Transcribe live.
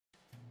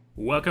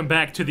Welcome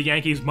back to the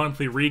Yankees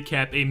Monthly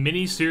Recap, a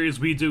mini-series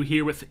we do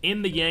here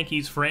within the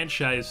Yankees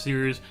franchise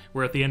series,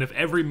 where at the end of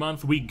every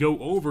month we go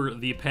over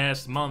the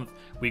past month,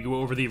 we go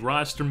over the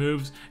roster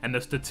moves and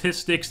the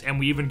statistics, and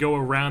we even go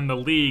around the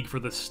league for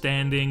the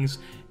standings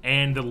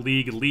and the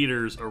league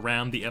leaders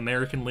around the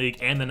American League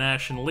and the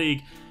National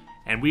League.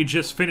 And we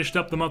just finished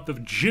up the month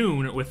of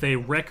June with a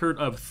record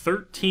of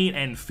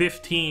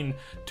 13-15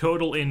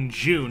 total in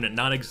June.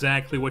 Not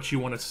exactly what you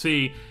want to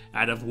see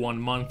out of 1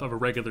 month of a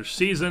regular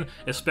season,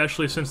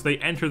 especially since they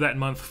enter that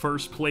month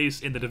first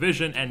place in the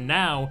division, and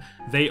now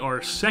they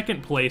are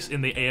second place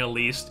in the AL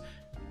East,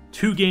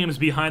 2 games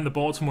behind the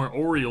Baltimore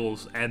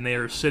Orioles, and they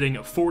are sitting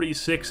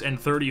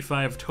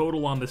 46-35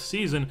 total on the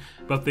season,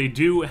 but they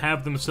do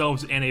have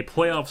themselves in a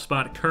playoff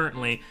spot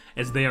currently,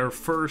 as they are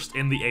first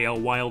in the AL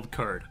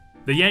wildcard.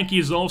 The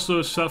Yankees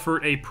also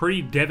suffered a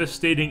pretty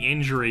devastating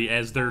injury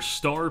as their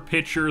star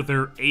pitcher,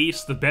 their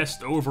ace, the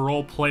best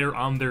overall player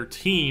on their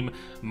team,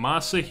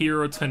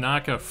 Masahiro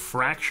Tanaka,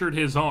 fractured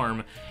his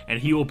arm,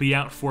 and he will be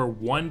out for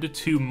 1 to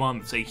 2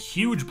 months. A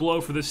huge blow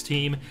for this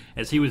team,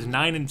 as he was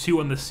 9-2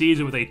 on the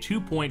season with a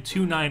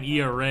 2.29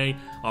 ERA,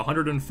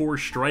 104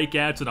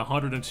 strikeouts, and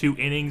 102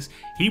 innings.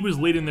 He was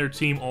leading their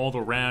team all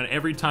around.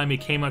 Every time he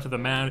came out to the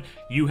mound,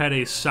 you had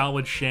a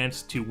solid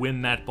chance to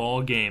win that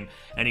ball game,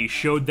 and he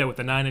showed that with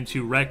the 9-2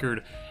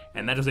 record,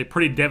 and that is a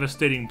pretty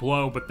devastating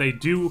blow. But they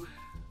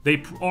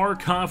are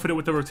confident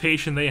with the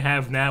rotation they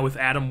have now, with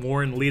Adam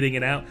Warren leading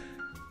it out,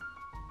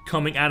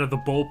 coming out of the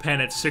bullpen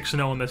at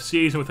 6-0 in the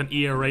season with an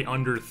ERA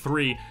under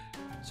 3.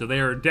 So they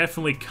are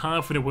definitely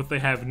confident what they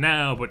have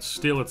now, but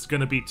still it's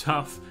going to be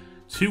tough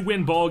to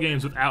win ball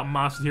games without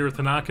Masahiro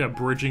Tanaka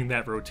bridging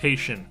that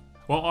rotation.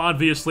 Well,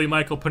 obviously,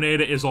 Michael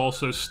Pineda is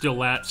also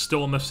still on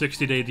the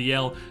 60-day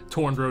DL,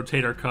 torn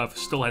rotator cuff,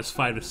 still has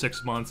 5 to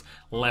 6 months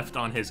left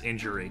on his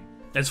injury.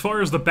 As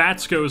far as the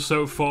bats go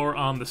so far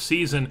on the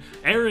season,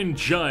 Aaron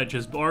Judge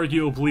has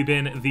arguably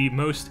been the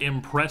most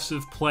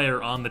impressive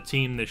player on the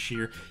team this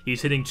year.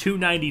 He's hitting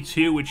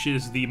 .292, which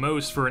is the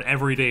most for an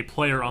everyday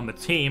player on the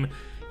team.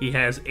 He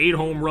has 8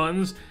 home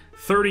runs,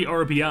 30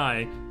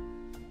 RBI,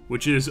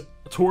 which is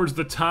towards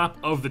the top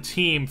of the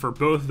team for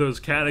both of those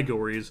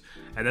categories.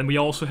 And then we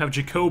also have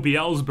Jacoby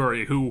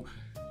Ellsbury, who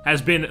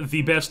has been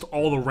the best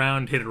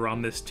all-around hitter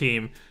on this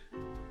team.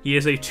 He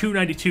has a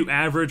 .292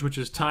 average, which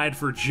is tied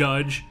for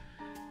Judge.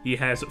 He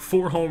has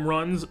 4 home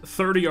runs,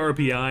 30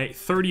 RBI,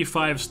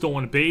 35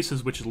 stolen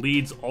bases, which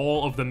leads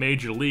all of the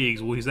major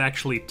leagues. Well, he's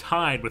actually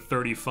tied with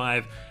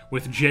 35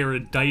 with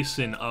Jared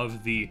Dyson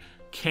of the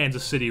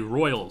Kansas City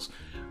Royals.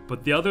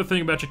 But the other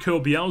thing about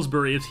Jacoby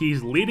Ellsbury is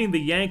he's leading the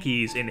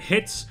Yankees in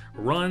hits,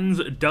 runs,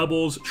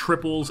 doubles,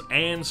 triples,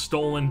 and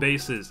stolen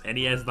bases, and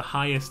he has the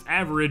highest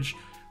average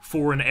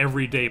for an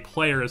everyday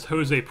player, as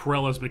Jose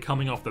Pirela has been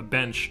coming off the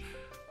bench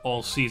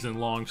all season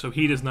long, so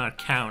he does not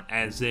count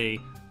as a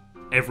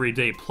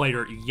everyday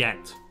player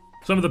yet.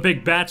 Some of the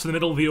big bats in the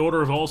middle of the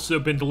order have also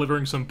been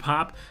delivering some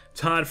pop.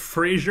 Todd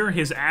Frazier,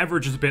 his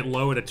average is a bit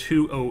low at a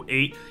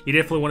 .208. You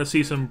definitely want to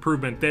see some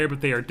improvement there, but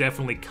they are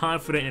definitely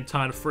confident in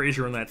Todd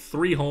Frazier in that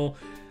 3-hole.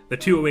 The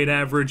 .208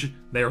 average,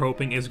 they're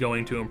hoping, is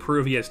going to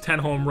improve. He has 10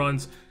 home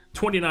runs,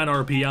 29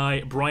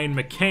 RBI. Brian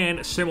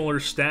McCann, similar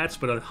stats,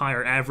 but a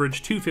higher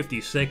average,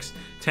 .256,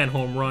 10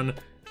 home run,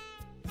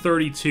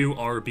 32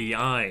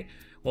 RBI.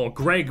 Well,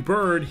 Greg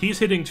Bird, he's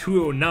hitting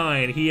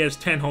 .209, he has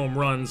 10 home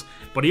runs,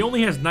 but he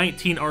only has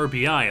 19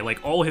 RBI.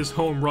 Like, all his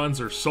home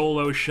runs are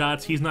solo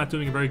shots. He's not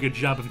doing a very good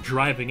job of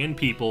driving in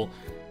people,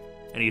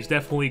 and he's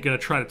definitely going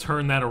to try to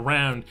turn that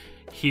around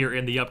here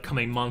in the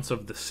upcoming months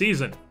of the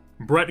season.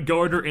 Brett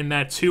Gardner in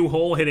that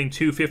 2-hole, hitting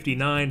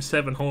 .259,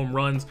 7 home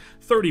runs,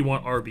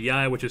 31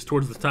 RBI, which is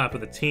towards the top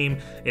of the team.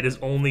 It is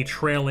only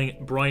trailing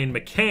Brian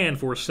McCann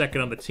for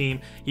second on the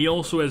team. He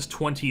also has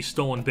 20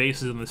 stolen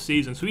bases in the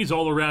season, so he's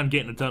all around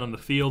getting it done on the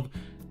field.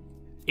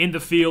 In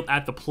the field,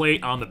 at the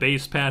plate, on the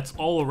base paths,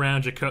 all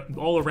around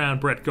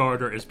Brett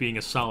Gardner is being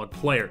a solid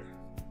player.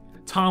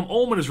 Tom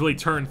Ullman has really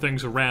turned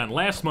things around.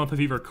 Last month, if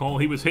you recall,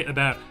 he was hitting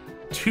about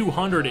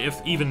 200,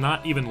 if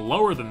not even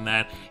lower than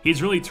that.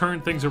 He's really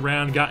turned things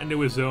around, got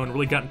into his zone,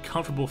 really gotten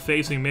comfortable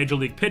facing Major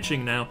League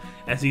pitching now,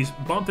 as he's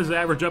bumped his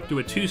average up to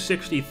a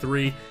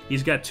 .263.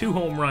 He's got 2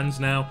 home runs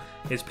now.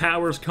 His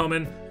power's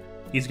coming.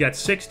 He's got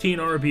 16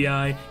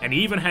 RBI, and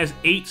he even has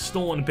 8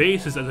 stolen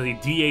bases as a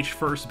DH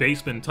first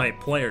baseman type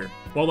player.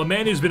 While the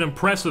man who's been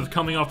impressive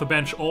coming off the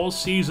bench all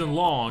season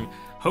long,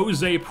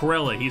 Jose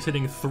Pirela, he's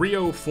hitting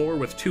 .304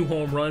 with 2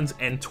 home runs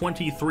and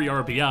 23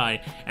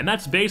 RBI, and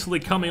that's basically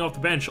coming off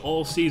the bench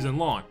all season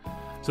long.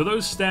 So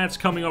those stats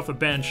coming off the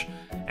bench,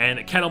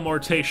 and Ketel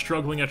Marte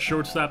struggling at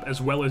shortstop,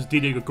 as well as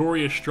Didi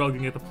Gregorius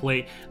struggling at the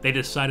plate, they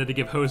decided to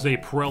give Jose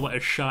Pirela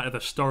a shot at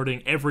the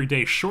starting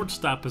everyday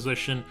shortstop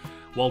position,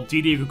 while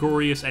Didi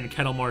Gregorius and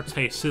Ketel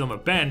Marte sit on the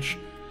bench,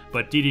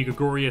 but Didi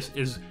Gregorius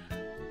is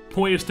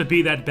poised to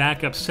be that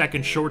backup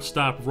second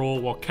shortstop role,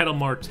 while Ketel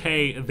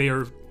Marte, they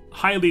are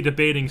highly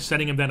debating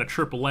sending him down to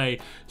AAA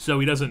so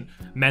he doesn't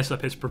mess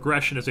up his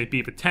progression as a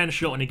B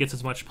potential and he gets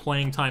as much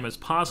playing time as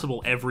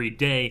possible every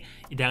day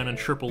down in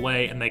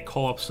AAA, and they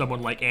call up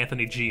someone like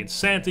Anthony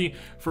Giansanti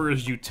for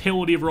his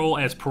utility role,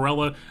 as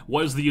Pirela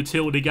was the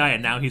utility guy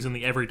and now he's in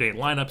the everyday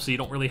lineup, so you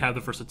don't really have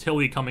the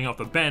versatility coming off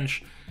the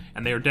bench,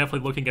 and they are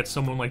definitely looking at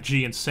someone like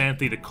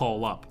Giansanti to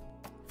call up.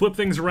 Flip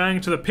things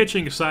around to the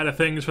pitching side of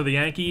things for the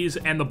Yankees,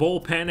 and the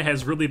bullpen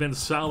has really been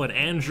solid.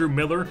 Andrew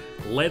Miller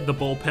led the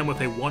bullpen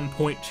with a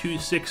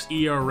 1.26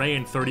 ERA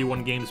in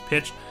 31 games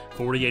pitched,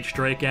 48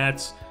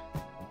 strikeouts,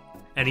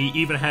 and he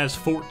even has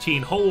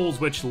 14 holds,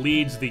 which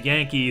leads the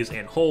Yankees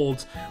in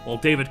holds, while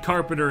David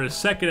Carpenter is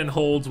second in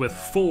holds with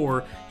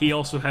 4. He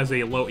also has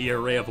a low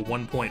ERA of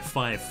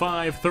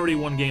 1.55,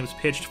 31 games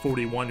pitched,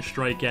 41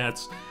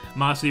 strikeouts.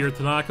 Masahiro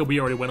Tanaka,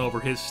 we already went over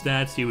his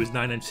stats. He was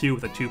 9-2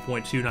 with a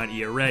 2.29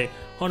 ERA,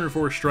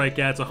 104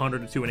 strikeouts,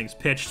 102 innings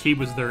pitched. He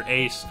was their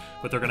ace,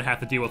 but they're going to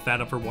have to deal with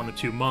that for 1 to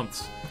 2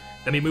 months.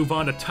 Then we move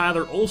on to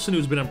Tyler Olson,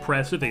 who's been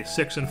impressive, a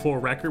 6-4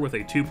 record with a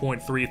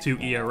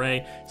 2.32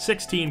 ERA,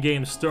 16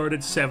 games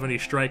started, 70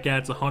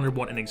 strikeouts,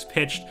 101 innings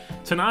pitched.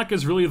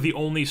 Tanaka's really the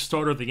only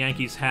starter the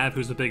Yankees have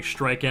who's a big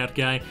strikeout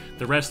guy.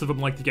 The rest of them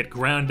like to get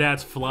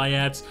groundouts,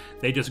 flyouts.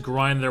 They just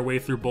grind their way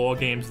through ball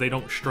games. They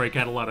don't strike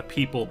out a lot of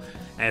people,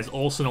 as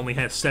Olson only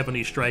has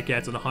 70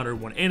 strikeouts and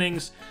 101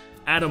 innings.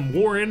 Adam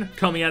Warren,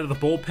 coming out of the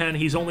bullpen,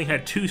 he's only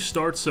had 2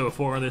 starts so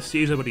far this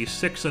season, but he's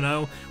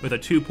 6-0 with a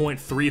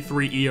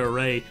 2.33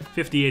 ERA,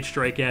 58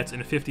 strikeouts,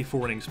 and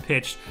 54 innings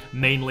pitched,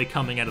 mainly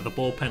coming out of the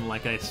bullpen,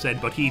 like I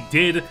said. But he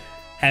did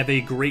have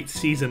a great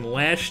season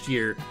last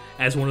year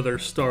as one of their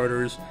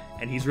starters,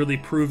 and he's really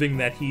proving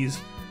that he's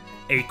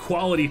a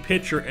quality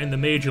pitcher in the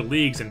major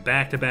leagues in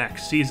back-to-back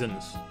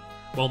seasons.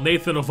 While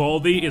Nathan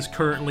Eovaldi is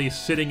currently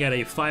sitting at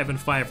a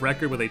 5-5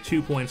 record with a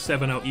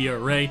 2.70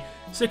 ERA,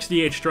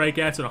 68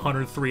 strikeouts and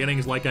 103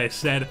 innings, like I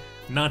said,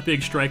 not big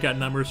strikeout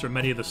numbers for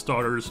many of the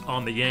starters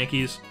on the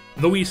Yankees.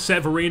 Luis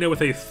Severino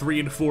with a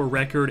 3-4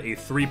 record, a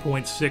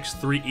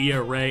 3.63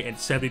 ERA, and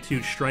 72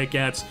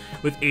 strikeouts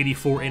with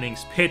 84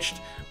 innings pitched.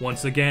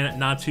 Once again,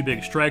 not too big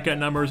strikeout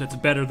numbers. It's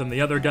better than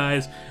the other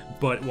guys,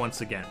 but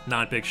once again,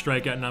 not big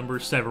strikeout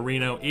numbers.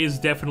 Severino is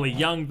definitely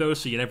young, though,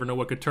 so you never know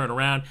what could turn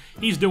around.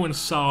 He's doing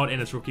solid in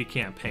his rookie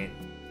campaign.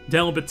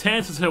 Dellin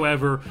Betances,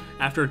 however,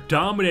 after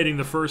dominating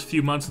the first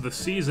few months of the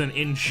season,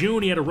 in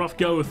June he had a rough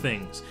go of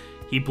things.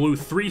 He blew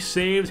 3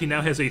 saves, he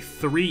now has a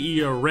 3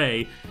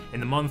 ERA. In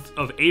the month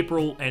of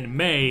April and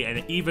May,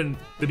 and even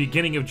the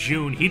beginning of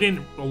June, he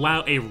didn't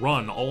allow a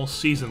run all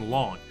season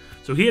long.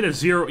 So he had a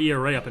 0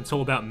 ERA up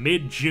until about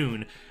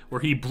mid-June,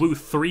 where he blew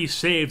 3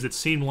 saves, it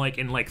seemed like,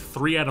 in like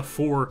 3 out of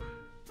 4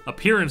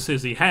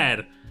 appearances he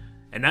had.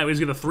 And now he's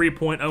got a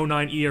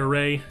 3.09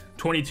 ERA,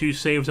 22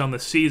 saves on the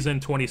season,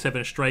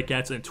 27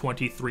 strikeouts, and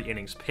 23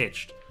 innings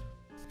pitched.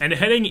 And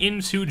heading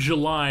into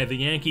July, the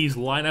Yankees'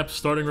 lineup,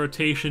 starting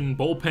rotation,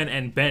 bullpen,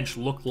 and bench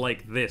look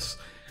like this.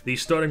 The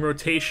starting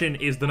rotation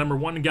is the number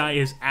 1 guy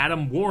is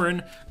Adam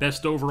Warren,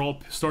 best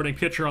overall starting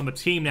pitcher on the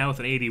team now with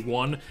an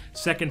 81.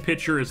 Second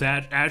pitcher is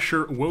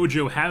Asher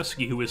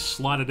Wojciechowski, who is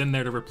slotted in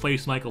there to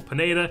replace Michael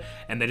Pineda,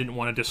 and they didn't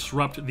want to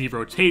disrupt the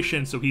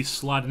rotation, so he's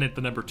slotted in at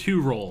the number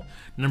 2 role.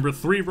 Number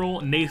 3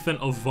 role, Nathan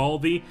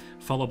Eovaldi,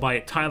 followed by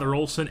Tyler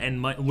Olson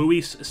and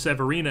Luis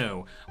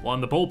Severino. While in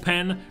the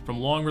bullpen,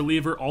 from long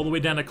reliever all the way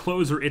down to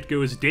closer, it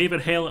goes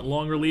David Hale at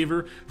long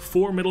reliever,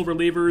 4 middle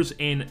relievers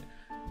in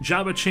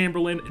Jabba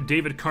Chamberlain,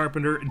 David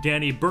Carpenter,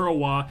 Danny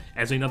Burrowa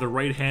as another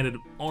right-handed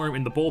arm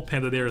in the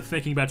bullpen that they are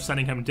thinking about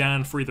sending him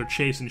down for either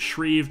Chasen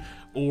Shreve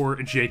or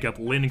Jacob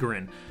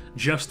Lindgren.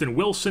 Justin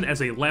Wilson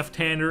as a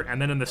left-hander, and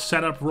then in the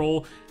setup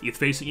role,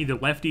 facing either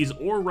lefties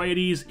or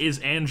righties, is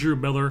Andrew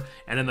Miller,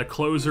 and then the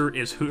closer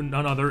is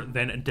none other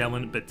than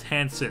Dellin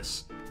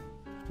Betances.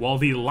 While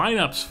the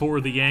lineups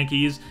for the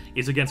Yankees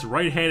is against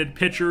right-handed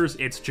pitchers,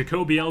 it's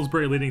Jacoby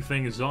Ellsbury leading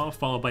things off,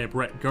 followed by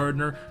Brett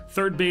Gardner,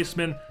 third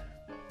baseman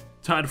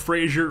Todd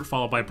Frazier,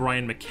 followed by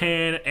Brian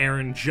McCann,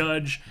 Aaron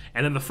Judge,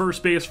 and then the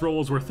first base role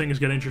is where things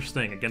get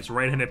interesting. Against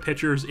right-handed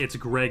pitchers, it's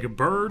Greg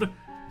Bird,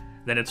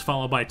 then it's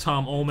followed by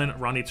Tom Ullman,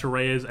 Ronnie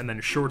Torreyes, and then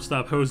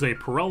shortstop Jose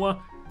Pirela.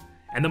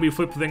 And then we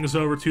flip things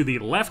over to the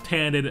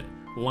left-handed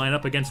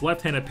lineup. Against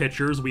left-handed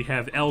pitchers, we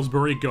have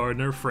Ellsbury,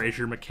 Gardner,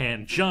 Frazier,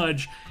 McCann,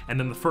 Judge, and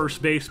then the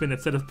first baseman,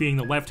 instead of being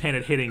the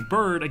left-handed hitting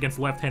Bird against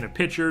left-handed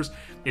pitchers,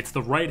 it's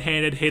the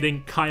right-handed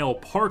hitting Kyle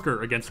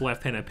Parker against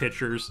left-handed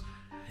pitchers,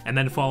 and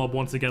then followed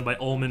once again by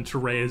Ullman,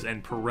 Torreyes,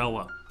 and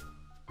Pirela.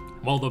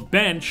 While the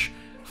bench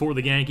for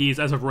the Yankees,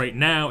 as of right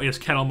now, is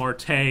Ketel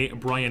Marte,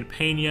 Brian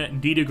Pena,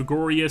 Didi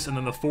Gregorius, and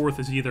then the fourth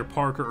is either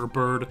Parker or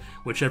Bird,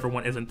 whichever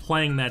one isn't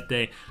playing that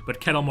day. But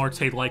Ketel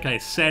Marte, like I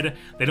said,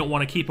 they don't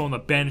want to keep him on the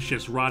bench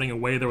just rotting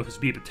away there with his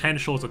speed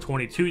potential as a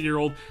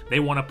 22-year-old. They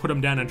want to put him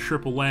down in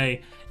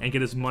AAA and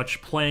get as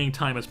much playing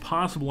time as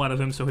possible out of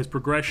him so his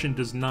progression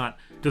does not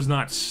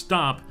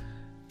stop.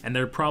 And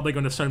they're probably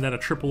going to send him down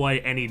to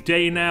AAA any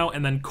day now,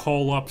 and then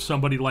call up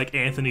somebody like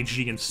Anthony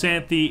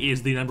Giansanti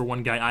is the number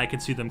 1 guy I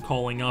could see them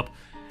calling up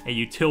a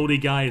utility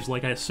guy is,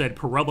 like I said,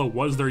 Pirela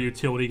was their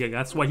utility guy.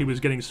 That's why he was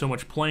getting so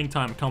much playing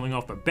time coming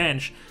off the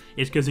bench,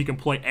 is because he can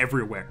play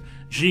everywhere.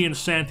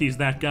 Giansanti's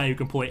that guy who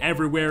can play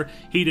everywhere.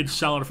 He did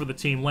solid for the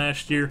team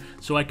last year,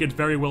 so I could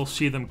very well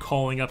see them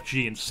calling up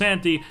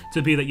Giansanti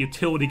to be that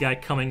utility guy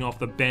coming off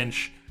the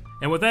bench.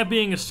 And with that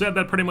being said,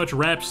 that pretty much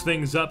wraps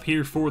things up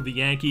here for the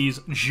Yankees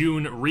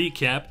June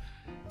recap.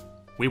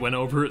 We went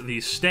over the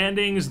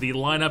standings, the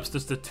lineups, the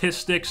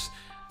statistics,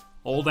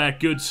 all that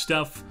good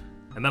stuff.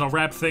 And that'll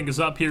wrap things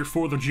up here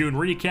for the June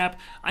recap.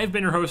 I've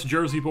been your host,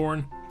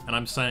 JerseyBorn, and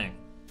I'm saying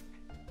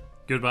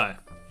goodbye.